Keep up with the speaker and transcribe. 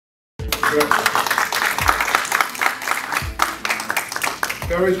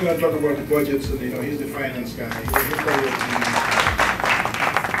Gary's going to talk about the budgets, and he's the finance guy.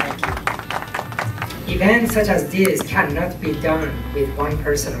 Events such as this cannot be done with one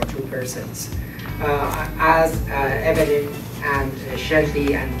person or two persons. As Evelyn and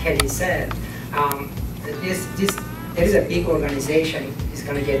Shelby and Kelly said, there is a big organization is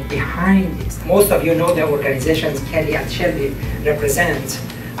going to get behind this. Most of you know the organizations Kelly and Shelby represent.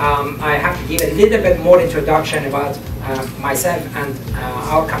 I have to give a little bit more introduction about myself and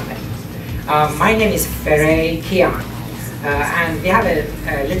our company. My name is Kian, and we have a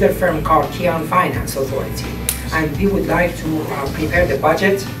little firm called Kian Finance Authority, and we would like to prepare the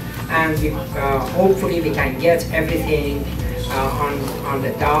budget, and hopefully we can get everything on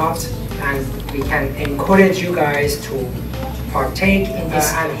the dot, and we can encourage you guys to partake in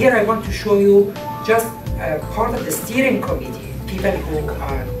this. And here I want to show you just part of the steering committee, people who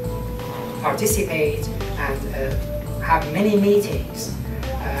participate and have many meetings,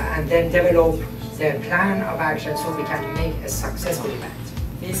 and then develop the plan of action so we can make a successful event.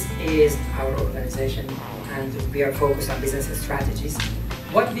 This is our organization, and we are focused on business strategies.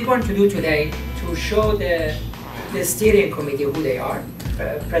 What we want to do today to show the steering committee who they are,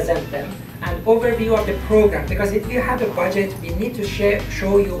 present them, and overview of the program, because if you have a budget, we need to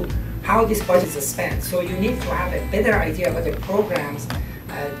show you how this budget is spent. So you need to have a better idea about the programs,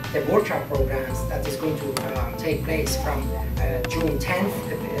 the workshop programs that is going to take place from June 10th,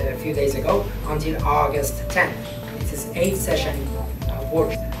 a few days ago, until August 10th. It is 8-session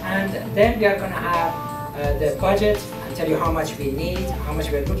workshop. And then we are going to have the budget and tell you how much we need, how much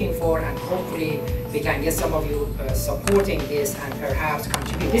we're looking for, and hopefully we can get some of you supporting this and perhaps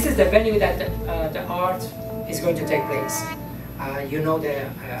contribute. This is the venue that the art is going to take place. You know the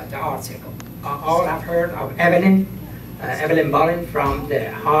art circle. All have heard of Evelyn Ballin from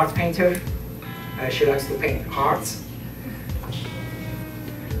the Heart Painter. She likes to paint hearts.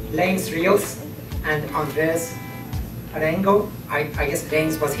 Lane's Reels and Andres Arengo. I guess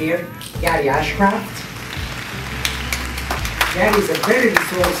Lane's was here. Gary Ashcraft. Gary is a very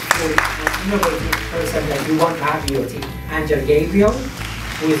resourceful and innovative person that you want to have in your team. Angel Gabriel,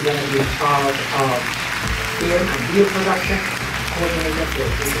 who is going to be part of film and video production, coordinator for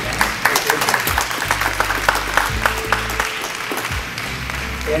this event.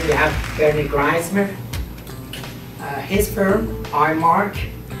 Then we have Bernie Greismer. His firm, iMark,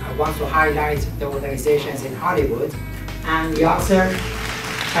 wants to highlight the organizations in Hollywood. And Yasser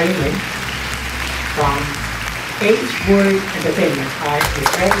Ayman from H-Word Entertainment.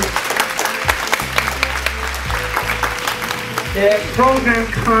 The program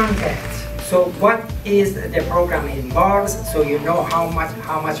content. So what is the program involves, so you know how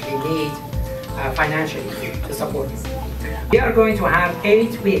much we need financially to support this. We are going to have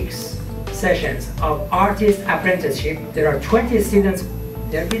 8 weeks sessions of artist apprenticeship. There are 20 students.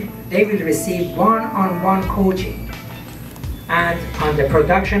 They will receive one-on-one coaching. And on the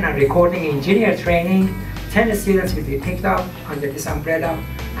production and recording engineer training, 10 students will be picked up under this umbrella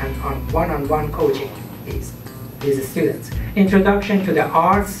and on one-on-one coaching these students. Introduction to the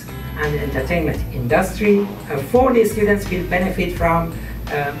arts and entertainment industry. 40 students will benefit from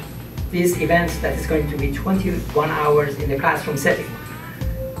these events that is going to be 21 hours in the classroom setting.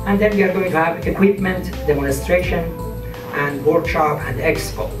 And then we are going to have equipment, demonstration, and workshop and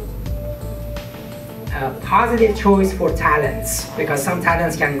expo. Positive choice for talents, because some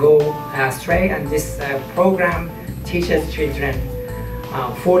talents can go astray, and this program teaches children,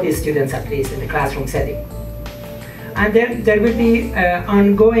 40 students at least in the classroom setting. And then there will be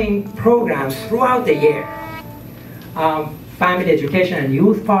ongoing programs throughout the year. Family education and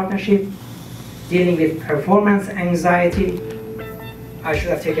youth partnership, dealing with performance anxiety. I should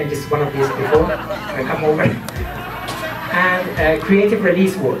have taken one of these before I come over. And creative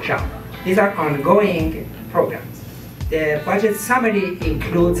release workshop. These are ongoing programs. The budget summary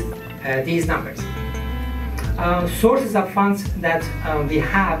includes these numbers. Sources of funds that we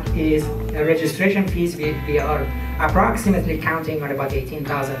have is registration fees. We are approximately counting on about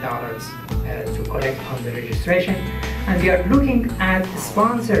 $18,000 to collect on the registration. And we are looking at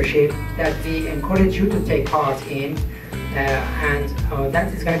sponsorship that we encourage you to take part in, and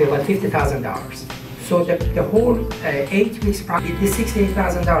that is going to be about $50,000. So the whole 8 weeks project, this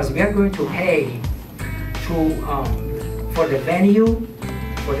 $68,000 we are going to pay for the venue,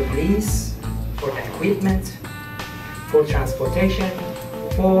 for the police, for the equipment, for transportation,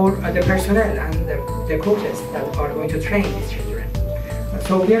 for the personnel and the coaches that are going to train these children.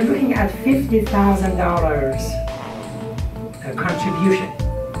 So we are looking at $50,000 contribution.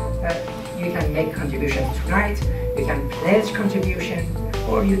 You can make contributions tonight, you can pledge contribution,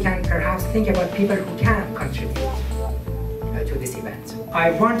 or you can perhaps think about people who can contribute to this event.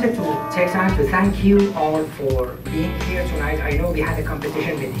 I wanted to take time to thank you all for being here tonight. I know we had a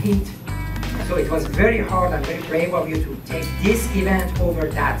competition with heat, so it was very hard and very brave of you to take this event over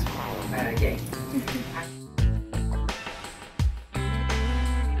that game.